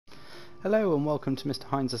Hello and welcome to Mr.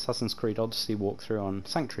 Hines' Assassin's Creed Odyssey walkthrough on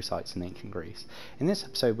sanctuary sites in ancient Greece. In this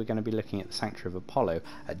episode we're going to be looking at the Sanctuary of Apollo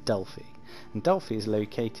at Delphi. And Delphi is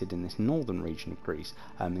located in this northern region of Greece,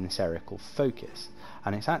 in this area called Phocis,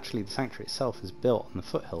 and it's actually, the sanctuary itself is built on the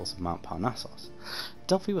foothills of Mount Parnassus.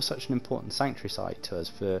 Delphi was such an important sanctuary site to us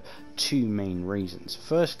for two main reasons.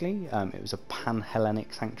 Firstly, it was a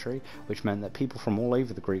pan-Hellenic sanctuary, which meant that people from all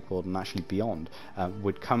over the Greek world and actually beyond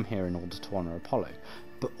would come here in order to honour Apollo.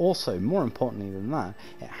 But also, more importantly than that,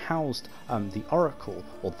 it housed the oracle,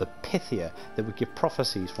 or the Pythia, that would give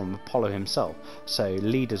prophecies from Apollo himself. So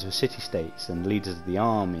leaders of city-states and leaders of the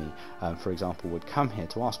army, for example, would come here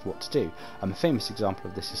to ask what to do. A famous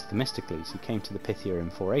example of this is Themistocles, who came to the Pythia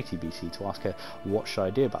in 480 BC to ask her, what should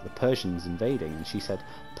I do about the Persians invading? And she said,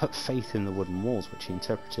 put faith in the wooden walls, which he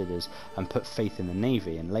interpreted as, put faith in the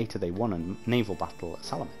navy, and later they won a naval battle at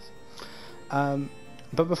Salamis.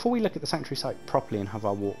 But before we look at the sanctuary site properly and have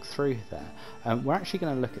our walk through there, we're actually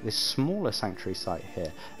going to look at this smaller sanctuary site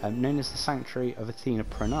here, known as the Sanctuary of Athena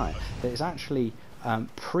Pronae, that is actually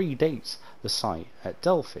predates the site at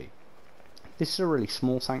Delphi. This is a really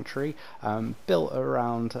small sanctuary, built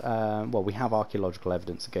around, well, we have archaeological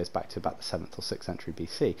evidence that goes back to about the 7th or 6th century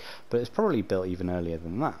BC, but it's probably built even earlier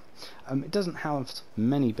than that. It doesn't have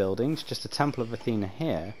many buildings, just a temple of Athena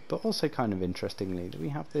here, but also kind of interestingly that we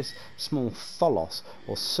have this small tholos,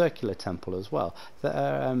 or circular temple as well, that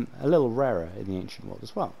are a little rarer in the ancient world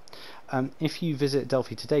as well. If you visit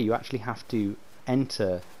Delphi today, you actually have to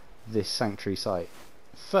enter this sanctuary site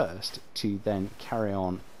first to then carry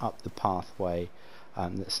on up the pathway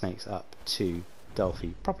that snakes up to Delphi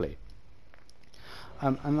properly.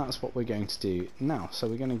 And that's what we're going to do now. So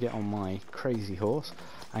we're going to get on my crazy horse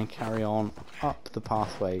and carry on up the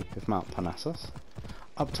pathway of Mount Parnassus,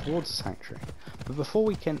 up towards the sanctuary. But before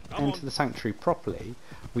we can enter the sanctuary properly,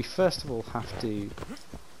 we first of all have to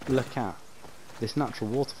look at this natural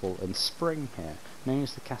waterfall and spring here, known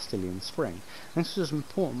as the Castilian Spring. And this was an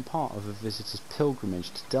important part of a visitor's pilgrimage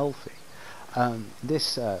to Delphi.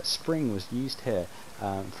 This spring was used here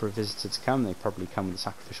for a visitor to come. They'd probably come with a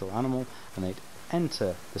sacrificial animal, and they'd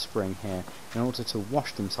enter the spring here in order to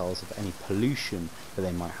wash themselves of any pollution that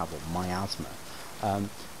they might have, or miasma.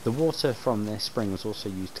 The water from this spring was also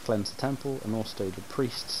used to cleanse the temple, and also the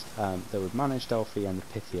priests that would manage Delphi, and the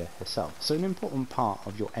Pythia herself. So an important part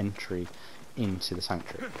of your entry into the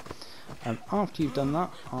sanctuary. After you've done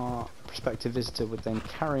that, our prospective visitor would then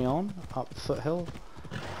carry on up the foothill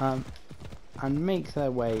and make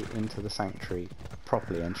their way into the sanctuary,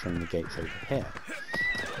 properly entering the gates over here.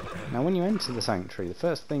 Now when you enter the sanctuary, the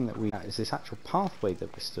first thing that we have is this actual pathway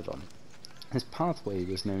that we stood on. This pathway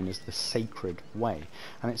was known as the Sacred Way,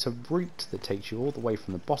 and it's a route that takes you all the way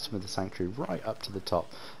from the bottom of the sanctuary right up to the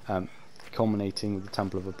top, culminating with the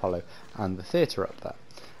Temple of Apollo and the theatre up there.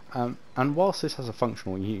 And whilst this has a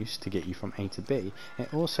functional use to get you from A to B,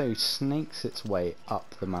 it also snakes its way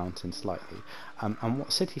up the mountain slightly. And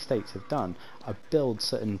what city-states have done are build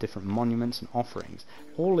certain different monuments and offerings,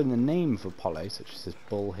 all in the name of Apollo, such as this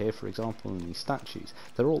bull here, for example, and these statues.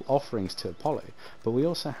 They're all offerings to Apollo, but we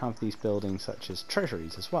also have these buildings such as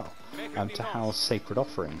treasuries as well, to house sacred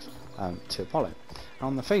offerings to Apollo. And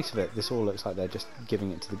on the face of it, this all looks like they're just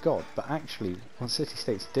giving it to the god, but actually what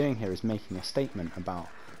city-states are doing here is making a statement about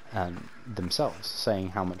themselves, saying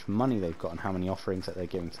how much money they've got and how many offerings that they're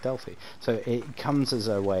giving to Delphi. So it comes as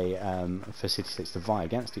a way for city-states to vie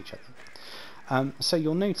against each other. So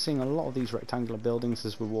you're noticing a lot of these rectangular buildings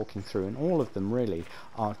as we're walking through, and all of them really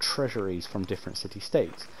are treasuries from different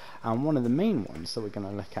city-states. And one of the main ones that we're going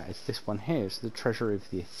to look at is this one here, is the treasury of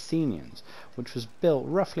the Athenians, which was built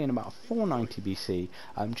roughly in about 490 BC,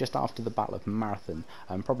 just after the Battle of Marathon,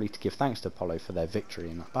 probably to give thanks to Apollo for their victory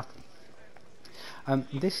in that battle.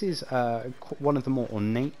 This is one of the more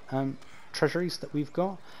ornate treasuries that we've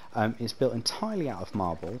got. It's built entirely out of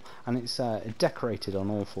marble, and it's decorated on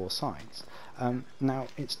all four sides. Now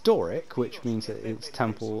it's Doric, which means that its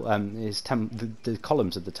temple the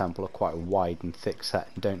columns of the temple are quite wide and thick set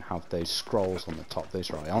and don't have those scrolls on the top.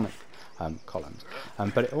 Those are Ionic columns,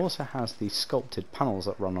 but it also has these sculpted panels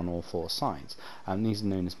that run on all four sides, and these are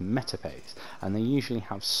known as metopes, and they usually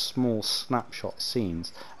have small snapshot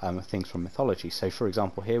scenes of things from mythology. So for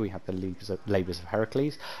example, here we have the Labours of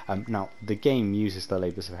Heracles. Now the game uses the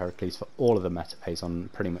Labours of Heracles for all of the metopes on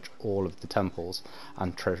pretty much all of the temples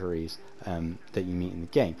and treasuries that you meet in the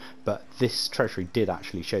game, but this treasury did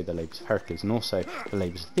actually show the Labours of Heracles and also the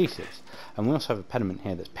Labours of Theseus. And we also have a pediment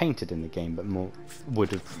here that's painted in the game, but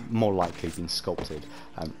would have more likely been sculpted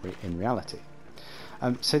in reality.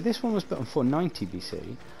 So this one was built in 490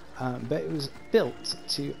 BC, but it was built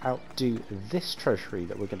to outdo this treasury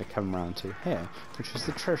that we're going to come around to here, which was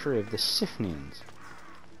the treasury of the Siphnians.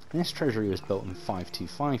 And this treasury was built in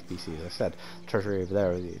 525 BC, as I said. The treasury over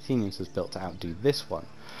there of the Athenians was built to outdo this one.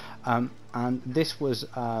 And this was,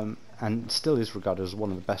 and still is regarded as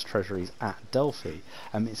one of the best treasuries at Delphi.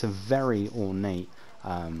 It's a very ornate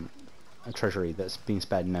a treasury that's been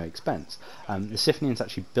spared no expense. The Siphnians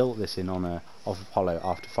actually built this in honour of Apollo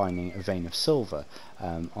after finding a vein of silver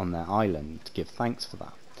on their island to give thanks for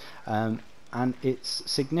that. And it's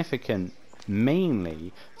significant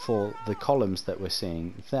mainly for the columns that we're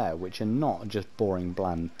seeing there, which are not just boring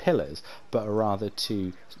bland pillars, but are rather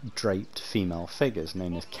two draped female figures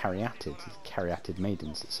known as caryatid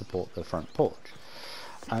maidens that support the front porch.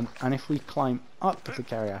 And if we climb up the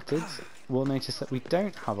caryatids, we'll notice that we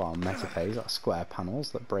don't have our metopes, our square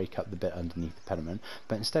panels that break up the bit underneath the pediment,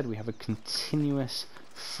 but instead we have a continuous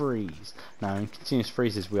frieze. Now, in continuous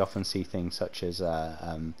friezes we often see things such as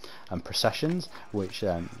processions, which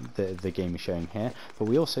the game is showing here, but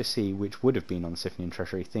we also see, which would have been on the Siphnian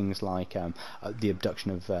treasury, things like the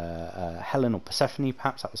abduction of Helen or Persephone,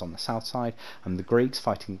 perhaps that was on the south side, and the Greeks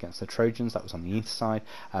fighting against the Trojans, that was on the east side,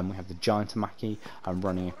 and we have the Giantomachy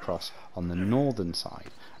running across on the northern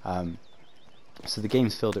side. So the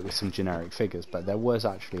game's filled it with some generic figures, but there was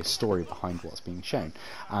actually a story behind what's being shown.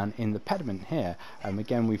 And in the pediment here,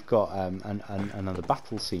 again we've got another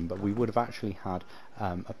battle scene, but we would have actually had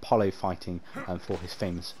Apollo fighting for his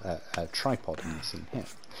famous tripod in the scene here.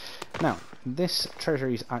 Now, this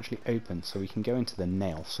treasury is actually open, so we can go into the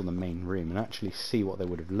naos, or the main room, and actually see what they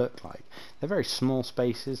would have looked like. They're very small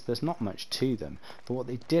spaces, there's not much to them, but what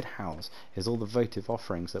they did house is all the votive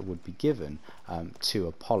offerings that would be given to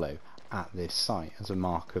Apollo at this site as a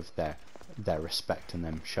mark of their respect and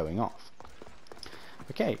them showing off.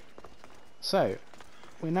 Okay, so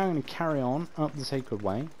we're now going to carry on up the Sacred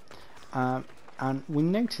Way, and we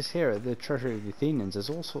notice here at the treasury of the Athenians there's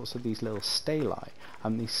all sorts of these little stelae,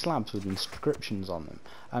 these slabs with inscriptions on them.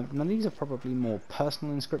 Now these are probably more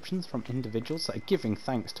personal inscriptions from individuals that are giving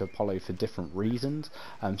thanks to Apollo for different reasons,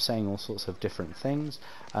 saying all sorts of different things,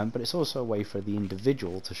 but it's also a way for the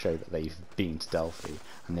individual to show that they've been to Delphi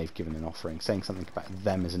and they've given an offering, saying something about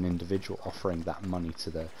them as an individual, offering that money to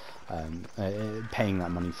the paying that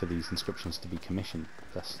money for these inscriptions to be commissioned,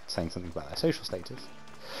 thus saying something about their social status.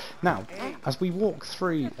 Now, as we walk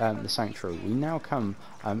through the sanctuary, we now come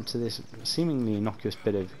to this seemingly innocuous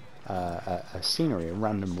bit of scenery, a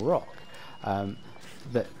random rock,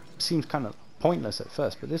 that seems kind of pointless at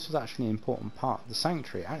first, but this was actually an important part of the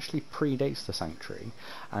sanctuary. It actually predates the sanctuary,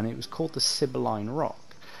 and it was called the Sibylline Rock.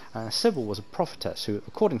 Sibyl was a prophetess who,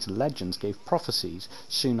 according to legends, gave prophecies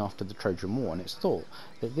soon after the Trojan War, and it's thought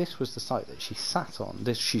that this was the site that she sat on.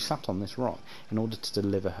 She sat on this rock in order to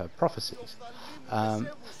deliver her prophecies.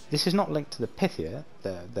 This is not linked to the Pythia;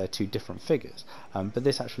 they're two different figures, but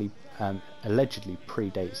this actually allegedly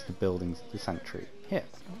predates the buildings of the sanctuary here.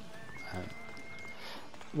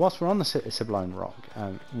 Whilst we're on the Sibylline Rock,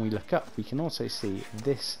 when we look up, we can also see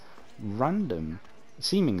this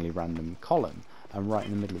seemingly random column right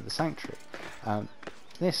in the middle of the sanctuary.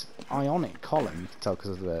 This ionic column, you can tell because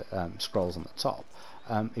of the scrolls on the top,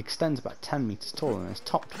 extends about 10 meters tall and is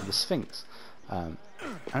topped with a sphinx. And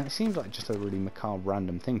it seems like just a really macabre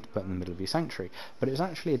random thing to put in the middle of your sanctuary, but it was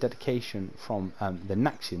actually a dedication from the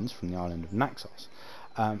Naxians, from the island of Naxos,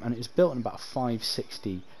 and it was built in about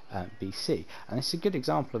 560 BC, and it's a good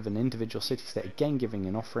example of an individual city-state again giving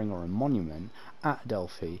an offering or a monument at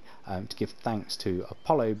Delphi to give thanks to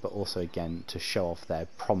Apollo, but also again to show off their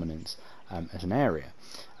prominence as an area.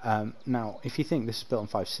 Now, if you think this is built in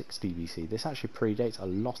 560 BC, this actually predates a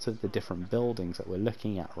lot of the different buildings that we're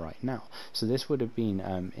looking at right now. So this would have been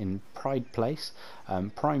in Pride Place,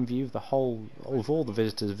 prime view of all the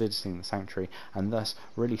visitors visiting the sanctuary, and thus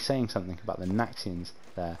really saying something about the Naxians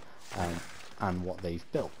there and what they've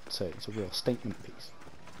built. So it's a real statement piece.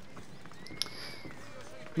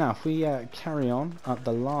 Now, if we carry on at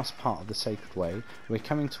the last part of the Sacred Way, we're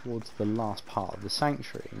coming towards the last part of the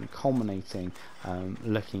sanctuary and culminating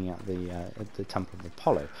looking at the Temple of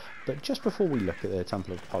Apollo. But just before we look at the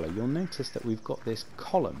Temple of Apollo, you'll notice that we've got this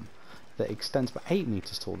column that extends about 8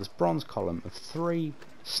 meters tall, this bronze column of 3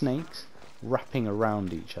 snakes wrapping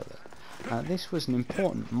around each other. This was an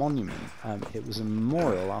important monument. It was a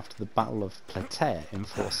memorial after the Battle of Plataea in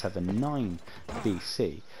 479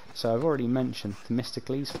 BC. So I've already mentioned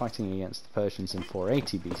Themistocles fighting against the Persians in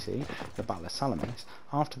 480 BC, the Battle of Salamis.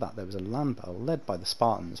 After that there was a land battle led by the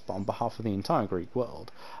Spartans, but on behalf of the entire Greek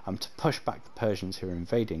world, to push back the Persians who were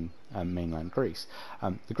invading mainland Greece.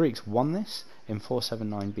 The Greeks won this in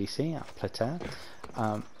 479 BC at Plataea,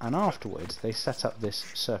 and afterwards they set up this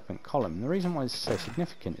serpent column. And the reason why this is so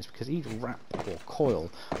significant is because each wrap or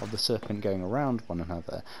coil of the serpent going around one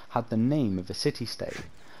another had the name of a city-state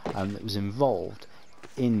that was involved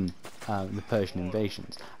in the Persian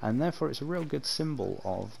invasions, and therefore it's a real good symbol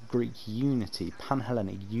of Greek unity,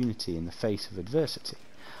 Pan-Hellenic unity in the face of adversity.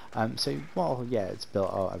 So while it's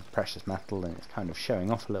built out of precious metal and it's kind of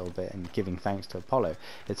showing off a little bit and giving thanks to Apollo,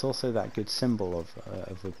 it's also that good symbol of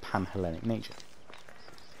a Pan-Hellenic nature.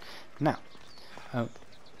 Now,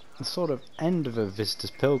 the sort of end of a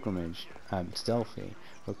visitor's pilgrimage to Delphi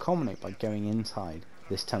will culminate by going inside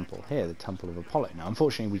this temple here, the Temple of Apollo. Now,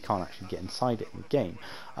 unfortunately, we can't actually get inside it in the game,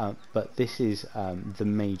 but this is the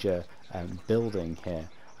major building here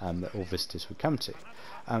that all visitors would come to.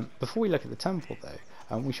 Before we look at the temple,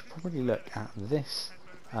 though, we should probably look at this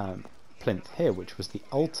plinth here, which was the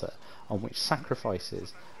altar on which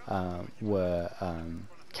sacrifices were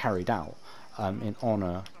carried out in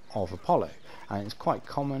honour of Apollo. And it's quite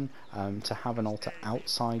common to have an altar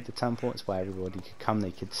outside the temple. It's where everybody could come,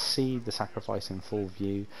 they could see the sacrifice in full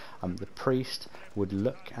view. The priest would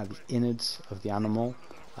look at the innards of the animal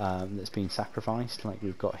that's been sacrificed, like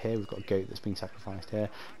we've got here. We've got a goat that's been sacrificed here.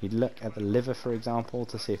 You'd look at the liver, for example,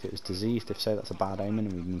 to see if it was diseased. If so, that's a bad omen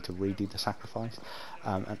and we need to redo the sacrifice.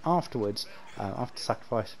 And afterwards, after the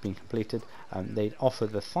sacrifice had been completed, they'd offer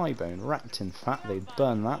the thigh bone wrapped in fat. They'd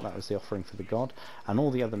burn that was the offering for the god, and all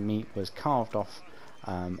the other meat was carved off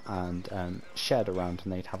and shared around,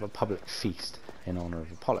 and they'd have a public feast in honour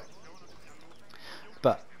of Apollo.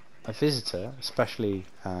 But a visitor, especially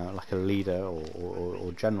like a leader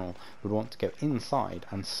or general, would want to go inside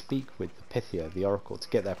and speak with the Pythia, the oracle, to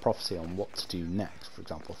get their prophecy on what to do next. For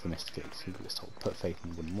example, Themistocles, who was told, put faith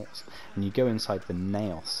in the wooden walls. And you go inside the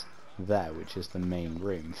naos there, which is the main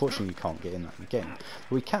room. Unfortunately, you can't get in that in the game.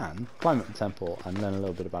 But we can climb up the temple and learn a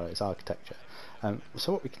little bit about its architecture.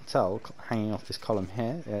 So what we can tell, hanging off this column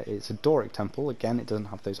here, it's a Doric temple. Again, it doesn't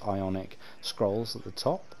have those Ionic scrolls at the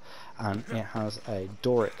top. And it has a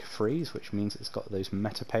Doric frieze, which means it's got those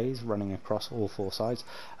metopes running across all four sides.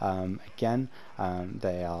 Again,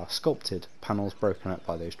 they are sculpted panels broken up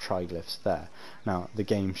by those triglyphs there. Now, the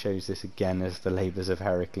game shows this again as the labours of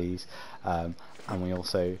Heracles, and we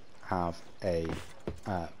also have a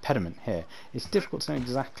pediment here. It's difficult to know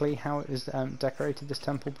exactly how it was decorated, this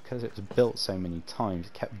temple, because it was built so many times.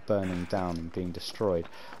 It kept burning down and being destroyed.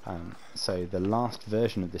 So the last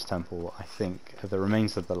version of this temple, I think, the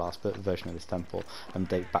remains of the last version of this temple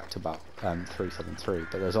date back to about 373,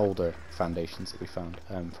 but there's older foundations that we found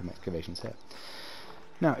from excavations here.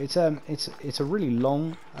 Now, it's a really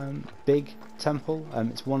long, big temple.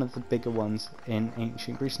 It's one of the bigger ones in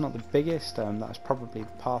ancient Greece. Not the biggest. That was probably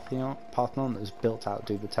the Parthenon that was built out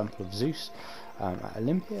to do the Temple of Zeus at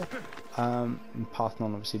Olympia.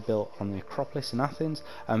 Parthenon obviously built on the Acropolis in Athens,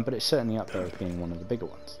 but it's certainly up there as being one of the bigger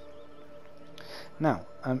ones. Now,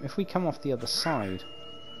 if we come off the other side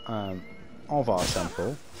of our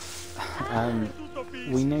temple,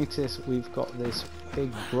 we notice we've got this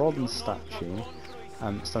big bronze statue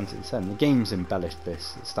stunted at the centre. The game's embellished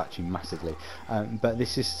this statue massively, but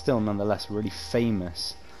this is still nonetheless a really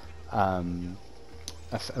famous,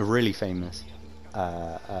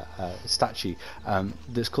 statue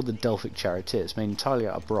that's called the Delphic Charioteer. It's made entirely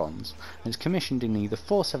out of bronze, and it's commissioned in either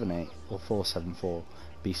 478 or 474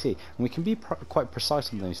 BC. And we can be quite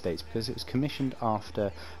precise on those dates because it was commissioned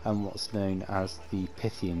after what's known as the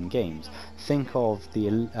Pythian Games. Think of the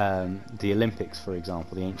Olympics, for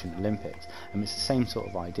example, the ancient Olympics. It's the same sort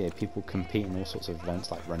of idea. People compete in all sorts of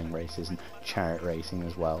events like running races and chariot racing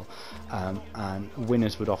as well. And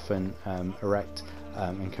winners would often erect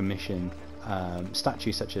and commission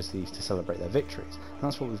statues such as these to celebrate their victories. And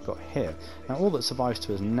that's what we've got here. Now, all that survives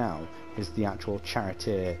to us now is the actual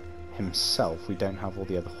charioteer himself. We don't have all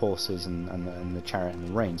the other horses and the chariot and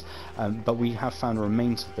the reins, but we have found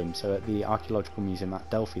remains of them. So at the Archaeological Museum at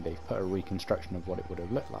Delphi, they've put a reconstruction of what it would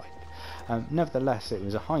have looked like. Nevertheless, it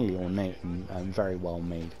was a highly ornate and very well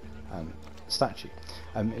made statue.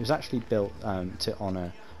 It was actually built to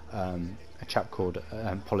honour a chap called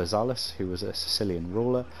Polizalus, who was a Sicilian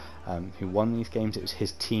ruler who won these games. It was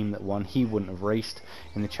his team that won. He wouldn't have raced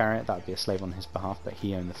in the chariot, that would be a slave on his behalf, but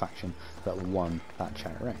he owned the faction that won that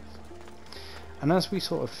chariot race. And as we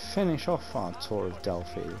sort of finish off our tour of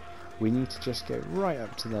Delphi, we need to just go right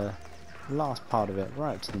up to the last part of it,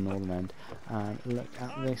 right up to the northern end, and look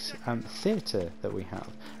at this theatre that we have.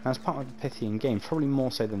 Now, as part of the Pythian Games, probably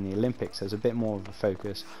more so than the Olympics, there's a bit more of a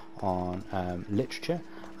focus on literature,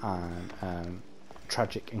 and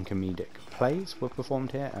tragic and comedic plays were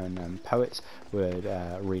performed here, and poets would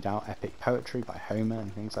read out epic poetry by Homer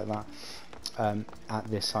and things like that at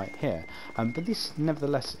this site here. But this,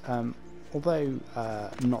 nevertheless, although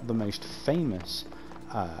not the most famous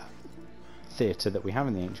theatre that we have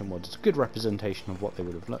in the ancient world, it's a good representation of what they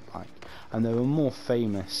would have looked like. And there were more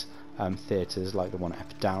famous theatres like the one at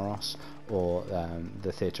Epidaurus, or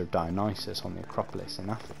the theatre of Dionysus on the Acropolis in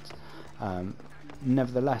Athens.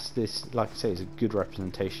 Nevertheless, this, like I say, is a good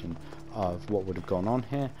representation of what would have gone on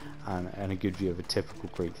here, and a good view of a typical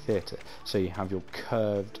Greek theatre. So you have your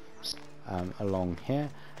curved along here,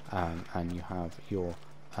 and you have your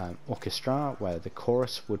orchestra, where the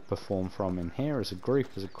chorus would perform from in here as a group,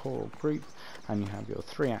 as a choral group, and you have your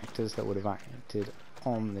three actors that would have acted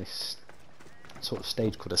on this sort of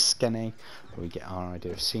stage called a skene, where we get our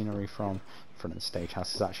idea of scenery from. In front of the stage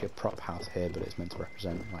house is actually a prop house here, but it's meant to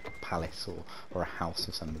represent like a palace or a house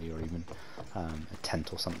of somebody, or even a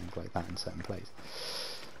tent or something like that in certain places.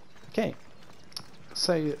 Okay,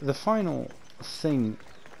 so the final thing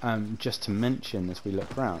just to mention as we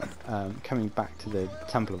look around, coming back to the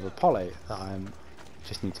Temple of Apollo, that I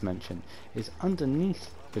just need to mention, is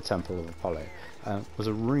underneath the Temple of Apollo was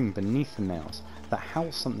a room beneath the nails that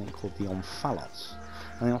housed something called the omphalos.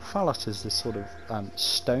 And the omphalos is this sort of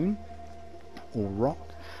stone or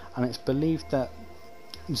rock, and it's believed that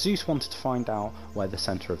Zeus wanted to find out where the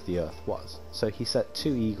centre of the earth was, so he set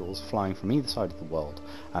two eagles flying from either side of the world,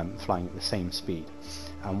 flying at the same speed,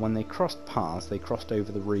 and when they crossed paths, they crossed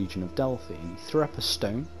over the region of Delphi, and he threw up a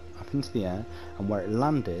stone up into the air, and where it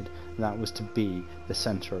landed, that was to be the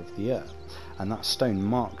centre of the earth, and that stone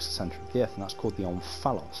marks the centre of the earth, and that's called the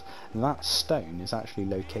omphalos. And that stone is actually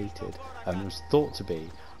located, and was thought to be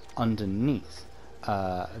underneath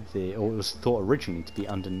or it was thought originally to be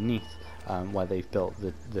underneath where they've built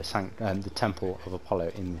the Temple of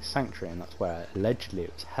Apollo in this sanctuary, and that's where allegedly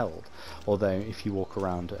it was held. Although if you walk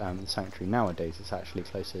around the sanctuary nowadays, it's actually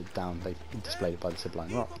closer down. They've displayed it by the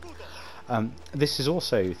Sibylline Rock. This is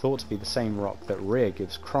also thought to be the same rock that Rhea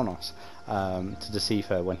gives Kronos to deceive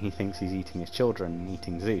her when he thinks he's eating his children and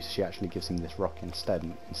eating Zeus. She actually gives him this rock instead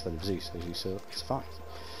of Zeus, so Zeus survives.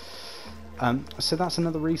 So that's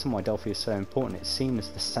another reason why Delphi is so important. It's seen as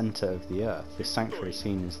the centre of the earth. This sanctuary is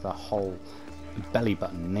seen as the whole belly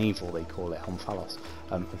button, navel they call it, omphalos,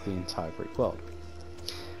 of the entire Greek world.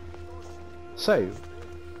 So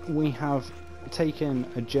we have taken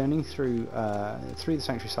a journey through the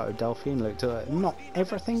sanctuary site of Delphi and looked at not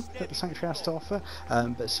everything that the sanctuary has to offer,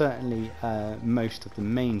 but certainly most of the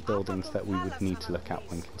main buildings that we would need to look at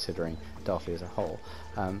when considering Delphi as a whole.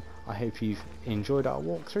 I hope you've enjoyed our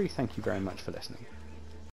walkthrough. Thank you very much for listening.